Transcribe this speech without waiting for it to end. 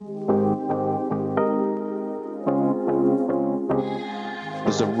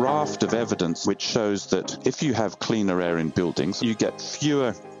There's a raft of evidence which shows that if you have cleaner air in buildings, you get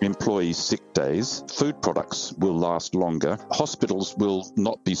fewer employee sick days, food products will last longer, hospitals will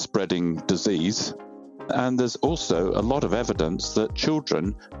not be spreading disease, and there's also a lot of evidence that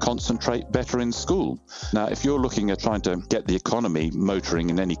children concentrate better in school. Now, if you're looking at trying to get the economy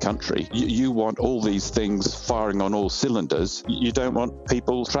motoring in any country, you want all these things firing on all cylinders. You don't want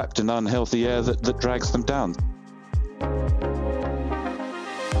people trapped in unhealthy air that drags them down.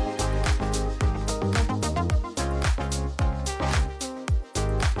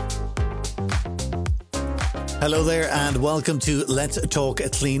 Hello there and welcome to Let's Talk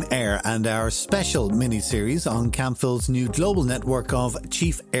Clean Air and our special mini-series on CAMHFL's new global network of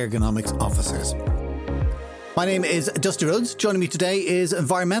Chief Ergonomics Officers. My name is Dusty Rhodes. Joining me today is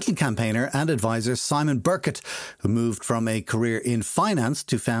environmental campaigner and advisor Simon Burkett, who moved from a career in finance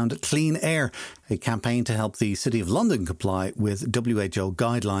to found Clean Air, a campaign to help the City of London comply with WHO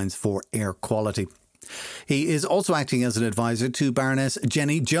guidelines for air quality. He is also acting as an advisor to Baroness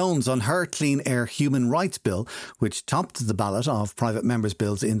Jenny Jones on her Clean Air Human Rights Bill, which topped the ballot of private members'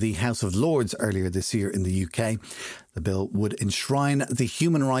 bills in the House of Lords earlier this year in the UK. The bill would enshrine the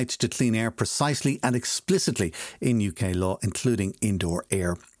human right to clean air precisely and explicitly in UK law, including indoor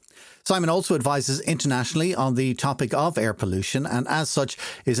air. Simon also advises internationally on the topic of air pollution and as such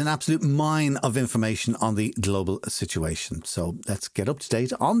is an absolute mine of information on the global situation. So let's get up to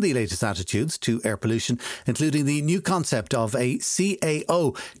date on the latest attitudes to air pollution, including the new concept of a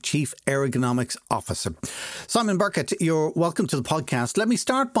CAO, Chief Ergonomics Officer. Simon Burkett, you're welcome to the podcast. Let me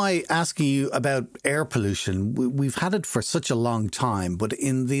start by asking you about air pollution. We've had it for such a long time, but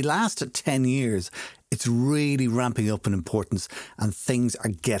in the last 10 years, it's really ramping up in importance and things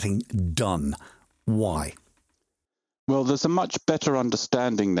are getting done. Why? Well, there's a much better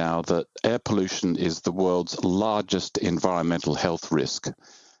understanding now that air pollution is the world's largest environmental health risk,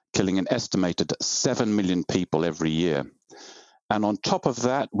 killing an estimated 7 million people every year. And on top of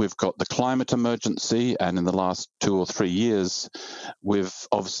that, we've got the climate emergency. And in the last 2 or 3 years, we've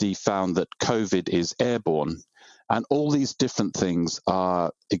obviously found that COVID is airborne. And all these different things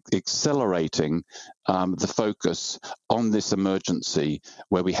are accelerating the focus on this emergency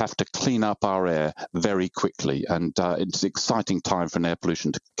where we have to clean up our air very quickly. And it's an exciting time for an air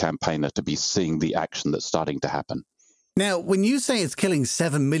pollution campaigner to be seeing the action that's starting to happen. Now, when you say it's killing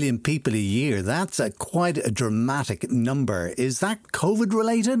 7 million people a year, that's quite a dramatic number. Is that COVID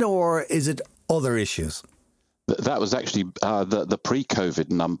related or is it other issues? That was actually the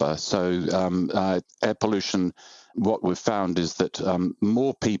pre-COVID number. So air pollution, what we've found is that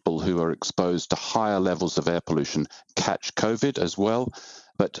more people who are exposed to higher levels of air pollution catch COVID as well.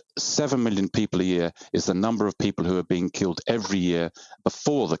 But 7 million people a year is the number of people who are being killed every year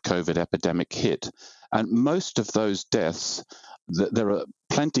before the COVID epidemic hit. And most of those deaths, there are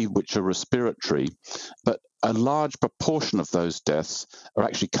plenty which are respiratory, but a large proportion of those deaths are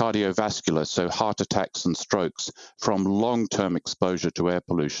actually cardiovascular, so heart attacks and strokes from long-term exposure to air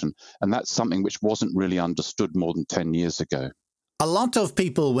pollution. And that's something which wasn't really understood more than 10 years ago. A lot of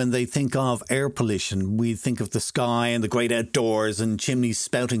people, when they think of air pollution, we think of the sky and the great outdoors and chimneys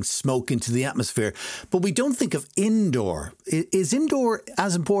spouting smoke into the atmosphere. But we don't think of indoor. Is indoor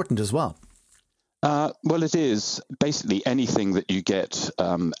as important as well? Well, it is. Basically, anything that you get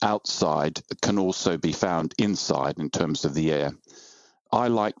outside can also be found inside in terms of the air. I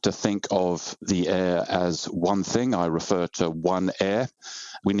like to think of the air as one thing. I refer to one air.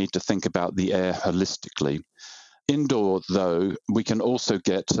 We need to think about the air holistically. Indoor, though, we can also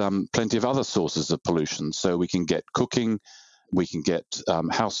get plenty of other sources of pollution. So we can get cooking, we can get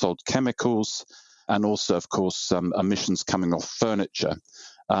household chemicals, and also, of course, emissions coming off furniture.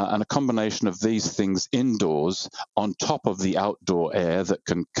 And a combination of these things indoors on top of the outdoor air that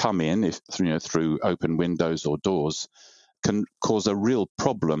can come in through open windows or doors can cause a real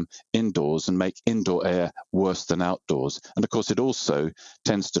problem indoors and make indoor air worse than outdoors. And of course, it also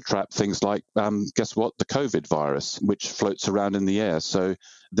tends to trap things like, guess what, the COVID virus, which floats around in the air. So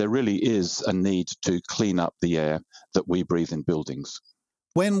there really is a need to clean up the air that we breathe in buildings.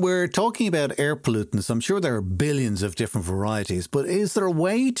 When we're talking about air pollutants, I'm sure there are billions of different varieties, but is there a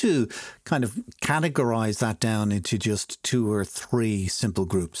way to kind of categorize that down into just 2 or 3 simple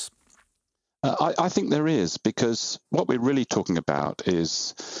groups? I think there is, because what we're really talking about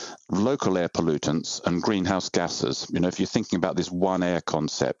is local air pollutants and greenhouse gases. If you're thinking about this one air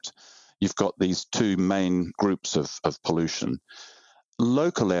concept, you've got these 2 main groups of pollution.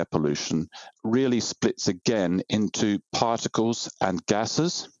 Local air pollution really splits again into particles and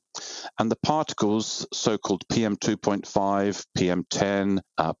gases. And the particles, so-called PM2.5, PM10,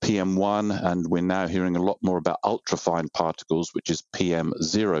 PM1, and we're now hearing a lot more about ultrafine particles, which is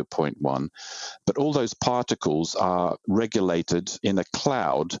PM0.1. But all those particles are regulated in a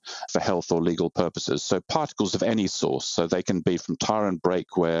cloud for health or legal purposes. So particles of any source. So they can be from tire and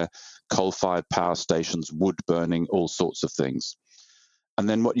brake wear, coal-fired power stations, wood burning, all sorts of things. And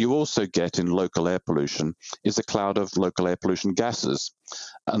then what you also get in local air pollution is a cloud of local air pollution gases.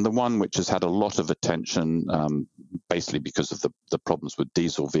 And the one which has had a lot of attention, basically because of the problems with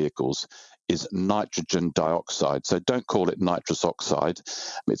diesel vehicles, is nitrogen dioxide. So don't call it nitrous oxide.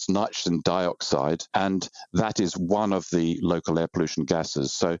 It's nitrogen dioxide, and that is one of the local air pollution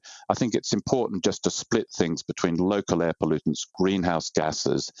gases. So I think it's important just to split things between local air pollutants, greenhouse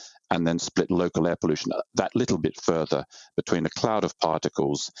gases, and then split local air pollution that little bit further between a cloud of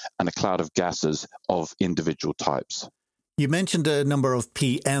particles and a cloud of gases of individual types. You mentioned a number of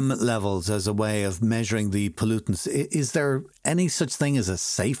PM levels as a way of measuring the pollutants. Is there any such thing as a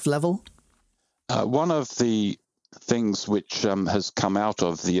safe level? One of the things which has come out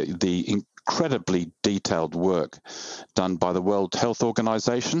of the incredibly detailed work done by the World Health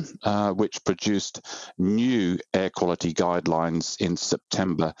Organization, which produced new air quality guidelines in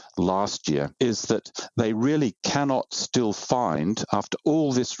September last year, is that they really cannot still find, after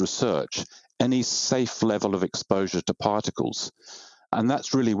all this research, any safe level of exposure to particles. And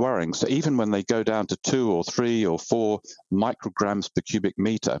that's really worrying. So even when they go down to 2 or 3 or 4 micrograms per cubic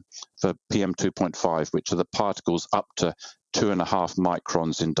meter for PM2.5, which are the particles up to 2.5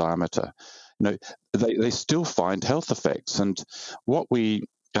 microns in diameter, they still find health effects. And what we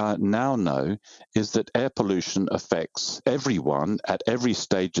now know is that air pollution affects everyone at every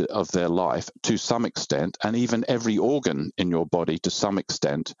stage of their life to some extent, and even every organ in your body to some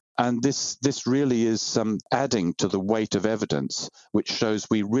extent. And this really is adding to the weight of evidence, which shows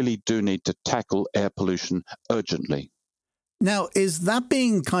we really do need to tackle air pollution urgently. Now, is that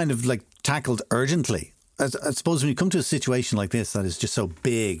being kind of like tackled urgently? I suppose when you come to a situation like this that is just so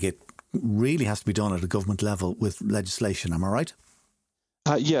big, it really has to be done at a government level with legislation. Am I right?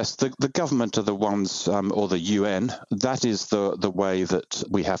 Yes, the government are the ones, or the UN, that is the way that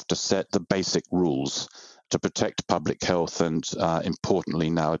we have to set the basic rules to protect public health and, importantly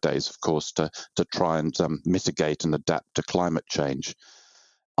nowadays, of course, to try and mitigate and adapt to climate change.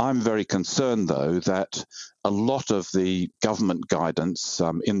 I'm very concerned, though, that a lot of the government guidance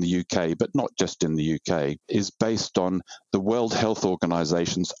in the UK, but not just in the UK, is based on the World Health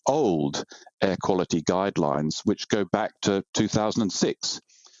Organization's old air quality guidelines, which go back to 2006.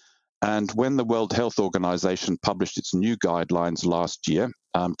 And when the World Health Organization published its new guidelines last year,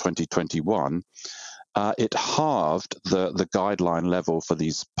 2021, it halved the guideline level for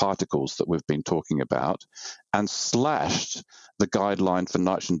these particles that we've been talking about and slashed the guideline for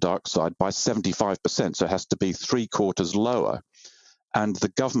nitrogen dioxide by 75%. So it has to be 3/4 lower. And the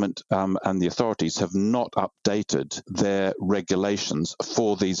government and the authorities have not updated their regulations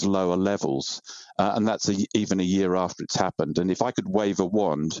for these lower levels. And that's even a year after it's happened. And if I could wave a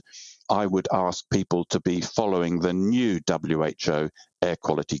wand, I would ask people to be following the new WHO air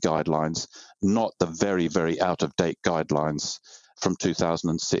quality guidelines, not the very, very out-of-date guidelines from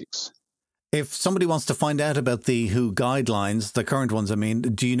 2006. If somebody wants to find out about the WHO guidelines, the current ones,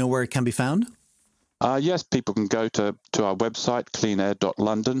 do you know where it can be found? Yes, people can go to our website,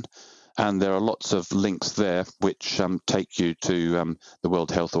 cleanair.london, and there are lots of links there which take you to the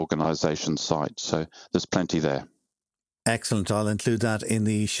World Health Organization site. So there's plenty there. Excellent. I'll include that in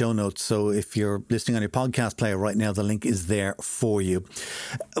the show notes. So if you're listening on your podcast player right now, the link is there for you.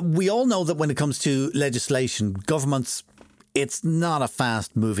 We all know that when it comes to legislation, governments, it's not a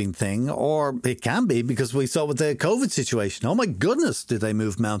fast moving thing, or it can be, because we saw with the COVID situation. Oh my goodness, did they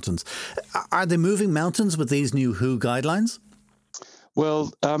move mountains? Are they moving mountains with these new WHO guidelines?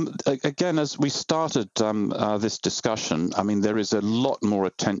 Well, again, as we started this discussion, there is a lot more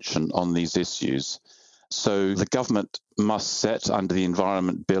attention on these issues. So the government must set, under the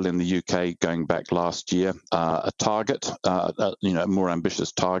Environment Bill in the UK going back last year, a target, a more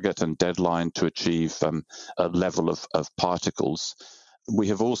ambitious target and deadline to achieve a level of particles. We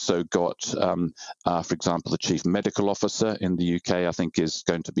have also got, for example, the Chief Medical Officer in the UK, I think, is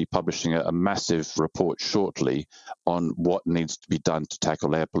going to be publishing a massive report shortly on what needs to be done to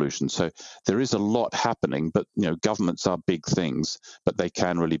tackle air pollution. So there is a lot happening, but governments are big things, but they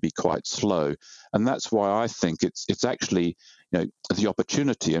can really be quite slow. And that's why I think it's actually the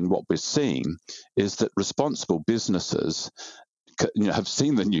opportunity, and what we're seeing is that responsible businesses have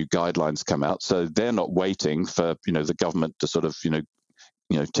seen the new guidelines come out, so they're not waiting for the government to sort of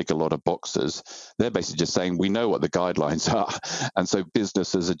tick a lot of boxes. They're basically just saying, we know what the guidelines are. And so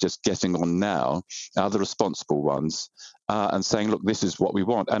businesses are just getting on now, the responsible ones, and saying, look, this is what we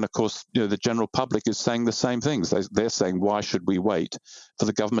want. And of course, the general public is saying the same things. They're saying, why should we wait for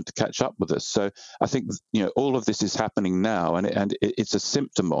the government to catch up with us? So I think, all of this is happening now, and it's a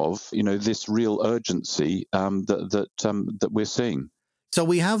symptom of, this real urgency that we're seeing. So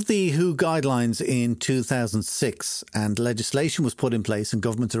we have the WHO guidelines in 2006, and legislation was put in place, and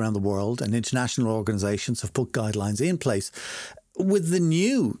governments around the world and international organisations have put guidelines in place. With the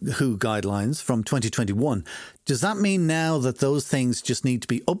new WHO guidelines from 2021, does that mean now that those things just need to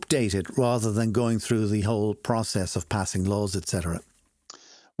be updated rather than going through the whole process of passing laws, etc.?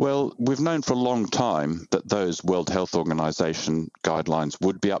 Well, we've known for a long time that those World Health Organization guidelines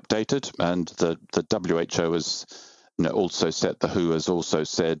would be updated, and the WHO has also said, the WHO has also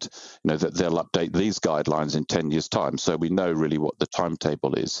said, that they'll update these guidelines in 10 years' time. So we know really what the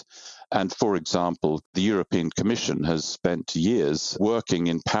timetable is. And for example, the European Commission has spent years working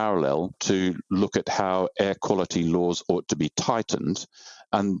in parallel to look at how air quality laws ought to be tightened.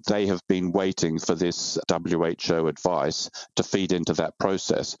 And they have been waiting for this WHO advice to feed into that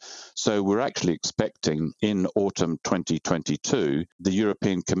process. So we're actually expecting in autumn 2022, the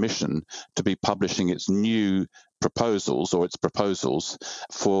European Commission to be publishing its new proposals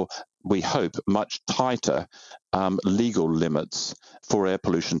for, we hope, much tighter legal limits for air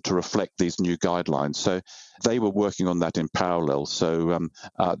pollution to reflect these new guidelines. So they were working on that in parallel. So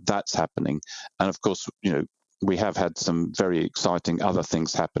that's happening. And of course, we have had some very exciting other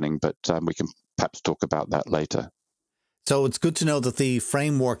things happening, but we can perhaps talk about that later. So it's good to know that the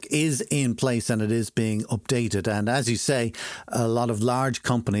framework is in place and it is being updated. And as you say, a lot of large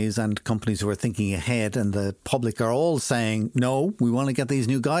companies and companies who are thinking ahead and the public are all saying, no, we want to get these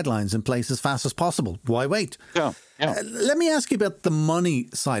new guidelines in place as fast as possible. Why wait? Yeah. Let me ask you about the money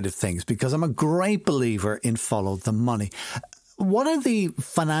side of things, because I'm a great believer in follow the money. What are the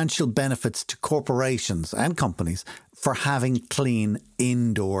financial benefits to corporations and companies for having clean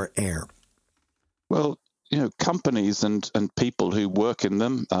indoor air? Well, companies and people who work in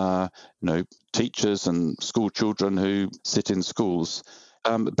them, teachers and school children who sit in schools,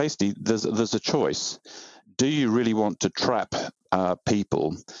 basically there's a choice. Do you really want to trap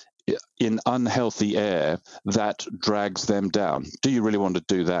people in unhealthy air that drags them down? Do you really want to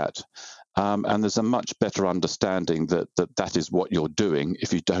do that? And there's a much better understanding that is what you're doing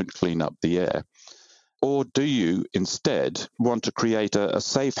if you don't clean up the air. Or do you instead want to create a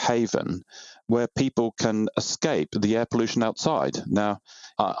safe haven where people can escape the air pollution outside? Now,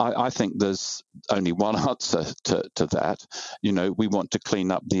 I think there's only one answer to that. We want to clean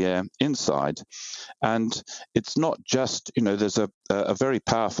up the air inside. And it's not just, there's a very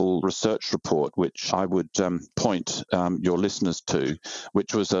powerful research report, which I would point your listeners to,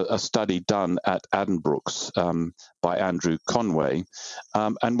 which was a study done at Addenbrooke's by Andrew Conway.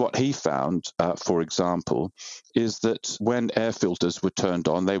 And what he found, for example, is that when air filters were turned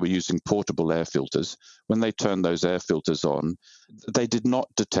on, they were using portable air filters. When they turned those air filters on, they did not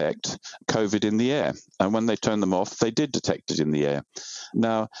detect COVID in the air. And when they turned them off, they did detect it in the air.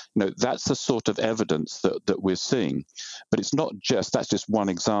 Now, that's the sort of evidence that we're seeing. But it's not just, that's just one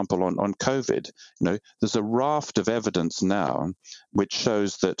example on COVID. There's a raft of evidence now which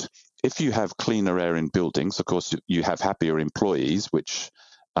shows that if you have cleaner air in buildings, of course, you have happier employees, which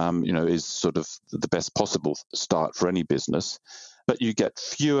is sort of the best possible start for any business. But you get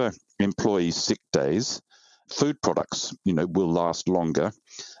fewer employee sick days. Food products, will last longer.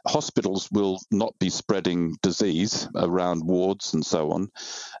 Hospitals will not be spreading disease around wards and so on.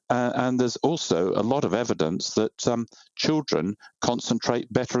 And there's also a lot of evidence that children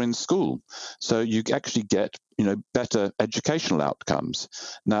concentrate better in school. So you actually get, better educational outcomes.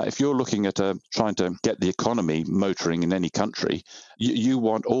 Now, if you're looking at trying to get the economy motoring in any country, you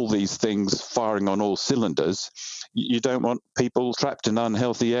want all these things firing on all cylinders. You don't want people trapped in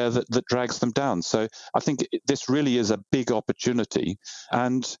unhealthy air that drags them down. So I think this really is a big opportunity,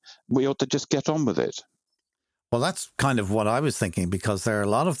 and we ought to just get on with it. Well, that's kind of what I was thinking, because there are a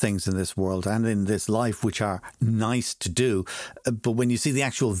lot of things in this world and in this life which are nice to do. But when you see the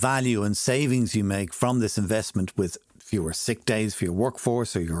actual value and savings you make from this investment with fewer sick days for your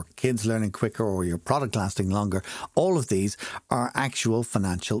workforce, or your kids learning quicker, or your product lasting longer, all of these are actual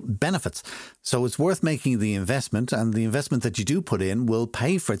financial benefits. So it's worth making the investment, and the investment that you do put in will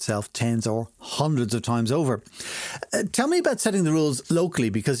pay for itself tens or hundreds of times over. Tell me about setting the rules locally,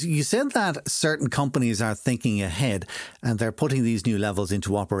 because you said that certain companies are thinking ahead and they're putting these new levels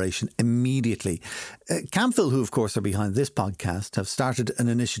into operation immediately. Camphil, who of course are behind this podcast, have started an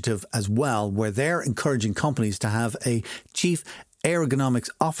initiative as well where they're encouraging companies to have a chief Ergonomics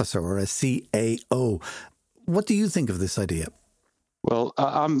Officer, or a CAO. What do you think of this idea? Well,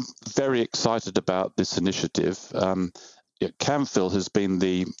 I'm very excited about this initiative. CAMPHIL has been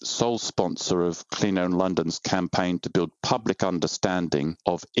the sole sponsor of Clean Air in London's campaign to build public understanding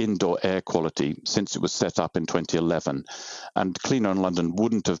of indoor air quality since it was set up in 2011. And Clean Air in London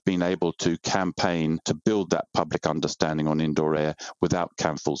wouldn't have been able to campaign to build that public understanding on indoor air without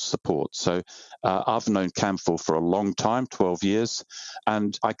CAMPHIL's support. So I've known CAMPHIL for a long time, 12 years,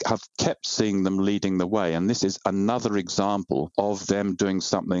 and I have kept seeing them leading the way. And this is another example of them doing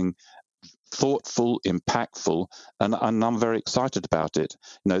something thoughtful, impactful, and I'm very excited about it.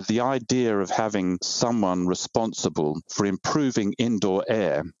 The idea of having someone responsible for improving indoor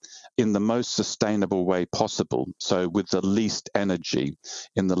air in the most sustainable way possible, so with the least energy,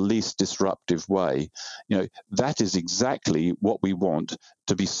 in the least disruptive way, that is exactly what we want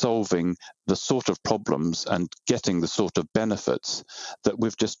to be solving the sort of problems and getting the sort of benefits that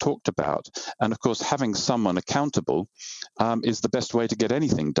we've just talked about. And of course, having someone accountable is the best way to get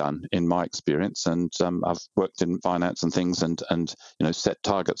anything done, in my experience. And I've worked in finance and things and set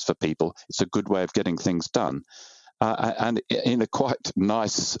targets for people. It's a good way of getting things done. And in a quite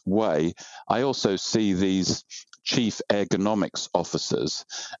nice way, I also see these chief ergonomics officers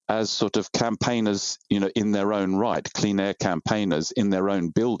as sort of campaigners, in their own right, clean air campaigners in their own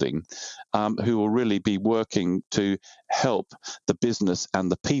building, who will really be working to help the business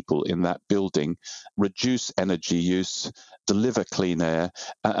and the people in that building reduce energy use, deliver clean air,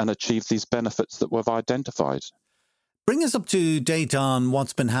 and achieve these benefits that we've identified. Bring us up to date on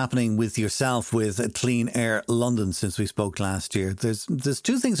what's been happening with yourself with Clean Air London since we spoke last year. There's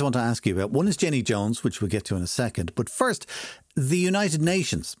two things I want to ask you about. One is Jenny Jones, which we'll get to in a second. But first, the United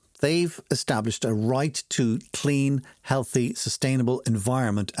Nations. They've established a right to clean, healthy, sustainable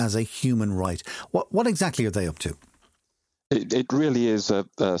environment as a human right. What exactly are they up to? It really is a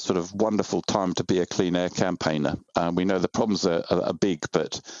sort of wonderful time to be a clean air campaigner. We know the problems are big,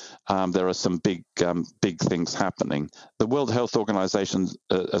 but there are some big things happening. The World Health Organization,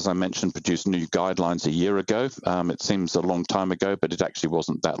 as I mentioned, produced new guidelines a year ago. It seems a long time ago, but it actually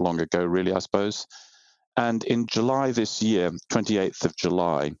wasn't that long ago, really, I suppose. And in July this year, 28th of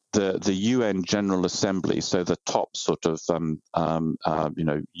July, the UN General Assembly, so the top sort of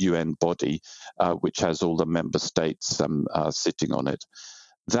UN body, which has all the member states sitting on it,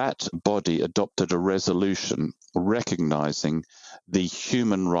 that body adopted a resolution recognizing the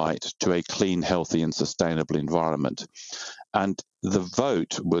human right to a clean, healthy, and sustainable environment. And the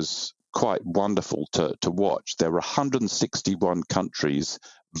vote was quite wonderful to watch. There were 161 countries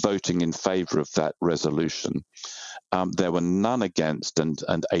voting in favour of that resolution. There were none against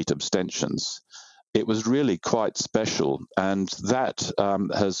and 8 abstentions. It was really quite special, and that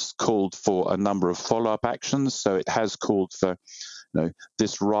has called for a number of follow-up actions. So it has called for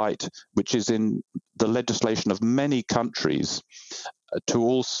this right, which is in the legislation of many countries, to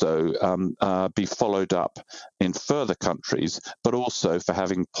also be followed up in further countries, but also for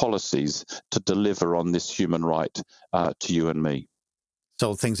having policies to deliver on this human right to you and me.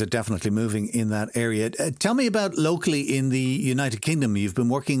 So things are definitely moving in that area. Tell me about locally in the United Kingdom. You've been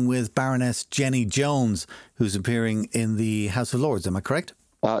working with Baroness Jenny Jones, who's appearing in the House of Lords. Am I correct?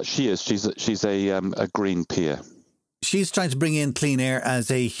 She is. She's a Green peer. She's trying to bring in clean air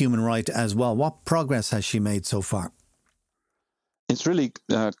as a human right as well. What progress has she made so far? It's really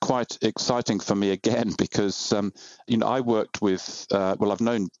quite exciting for me again because, I worked with, I've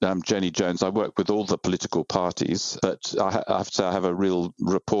known Jenny Jones. I worked with all the political parties, but I have to have a real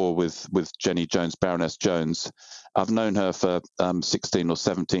rapport with Jenny Jones, Baroness Jones. I've known her for 16 or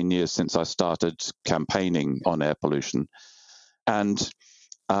 17 years since I started campaigning on air pollution. And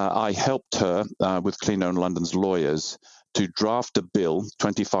I helped her with Clean Air in London's lawyers to draft a bill,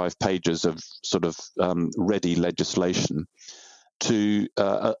 25 pages of sort of ready legislation, to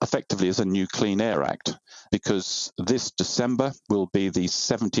effectively as a new Clean Air Act, because this December will be the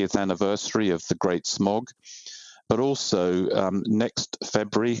 70th anniversary of the Great Smog, but also next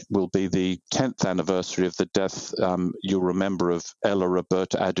February will be the 10th anniversary of the death, you'll remember, of Ella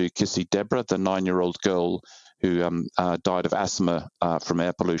Roberta Adu-Kissi-Debrah, the 9-year-old girl who died of asthma from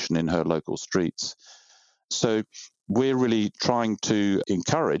air pollution in her local streets. So we're really trying to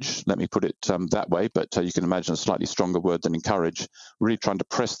encourage, let me put it that way, but you can imagine a slightly stronger word than encourage, really trying to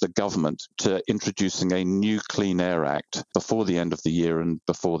press the government to introducing a new Clean Air Act before the end of the year and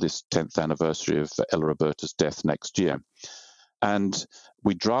before this 10th anniversary of Ella Roberta's death next year. And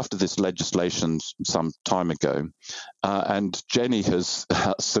we drafted this legislation some time ago, and Jenny has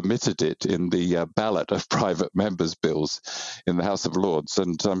submitted it in the ballot of private members' bills in the House of Lords.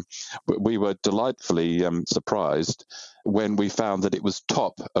 And we were delightfully surprised when we found that it was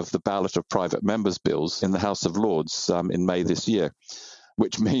top of the ballot of private members' bills in the House of Lords in May this year,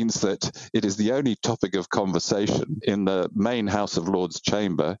 which means that it is the only topic of conversation in the main House of Lords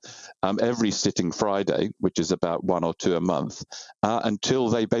chamber every sitting Friday, which is about 1 or 2 a month, until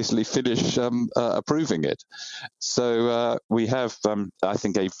they basically finish approving it. So we have, I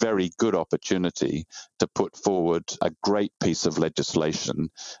think, a very good opportunity to put forward a great piece of legislation.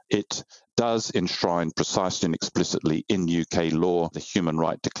 It does enshrine precisely and explicitly in UK law the human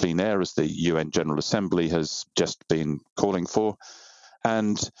right to clean air, as the UN General Assembly has just been calling for.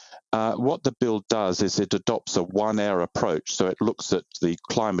 And what the bill does is it adopts a one air approach. So it looks at the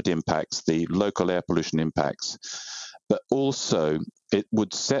climate impacts, the local air pollution impacts, but also it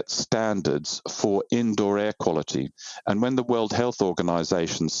would set standards for indoor air quality. And when the World Health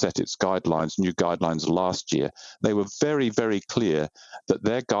Organization set its guidelines, new guidelines last year, they were very, very clear that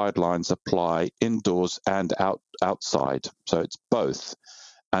their guidelines apply indoors and outside. So it's both.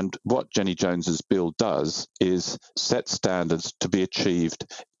 And what Jenny Jones's bill does is set standards to be achieved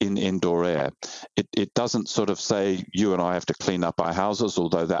in indoor air. It doesn't sort of say you and I have to clean up our houses,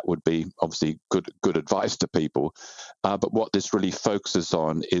 although that would be obviously good advice to people. But what this really focuses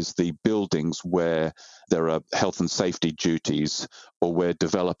on is the buildings where there are health and safety duties, or where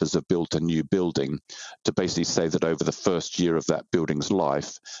developers have built a new building, to basically say that over the first year of that building's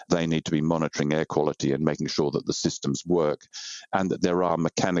life, they need to be monitoring air quality and making sure that the systems work, and that there are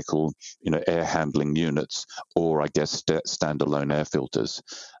mechanical, air handling units, or I guess standalone air filters.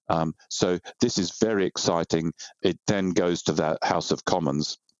 So this is very exciting. It then goes to the House of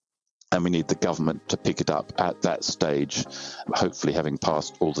Commons, and we need the government to pick it up at that stage, hopefully having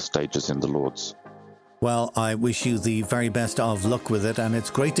passed all the stages in the Lords. Well, I wish you the very best of luck with it, and it's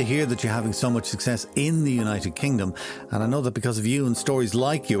great to hear that you're having so much success in the United Kingdom. And I know that because of you, and stories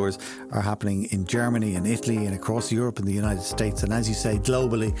like yours are happening in Germany and Italy and across Europe and the United States, and as you say,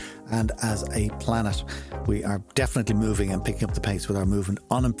 globally and as a planet. We are definitely moving and picking up the pace with our movement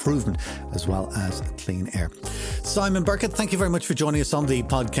on improvement as well as clean air. Simon Birkett, thank you very much for joining us on the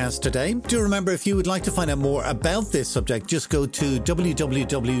podcast today. Do remember, if you would like to find out more about this subject, just go to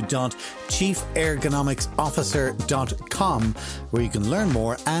www.chiefergonomicsofficer.com, where you can learn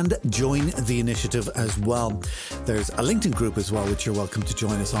more and join the initiative as well. There's a LinkedIn group as well, which you're welcome to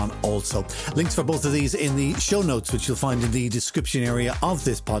join us on also. Links for both of these in the show notes, which you'll find in the description area of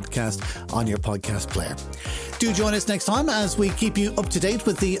this podcast on your podcast player. Do join us next time as we keep you up to date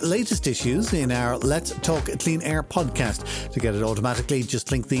with the latest issues in our Let's Talk Clean Air podcast. To get it automatically,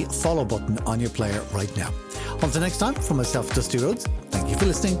 just link the follow button on your player right now. Until next time, from myself, Dusty Rhodes, thank you for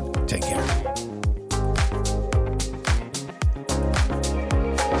listening. Take care.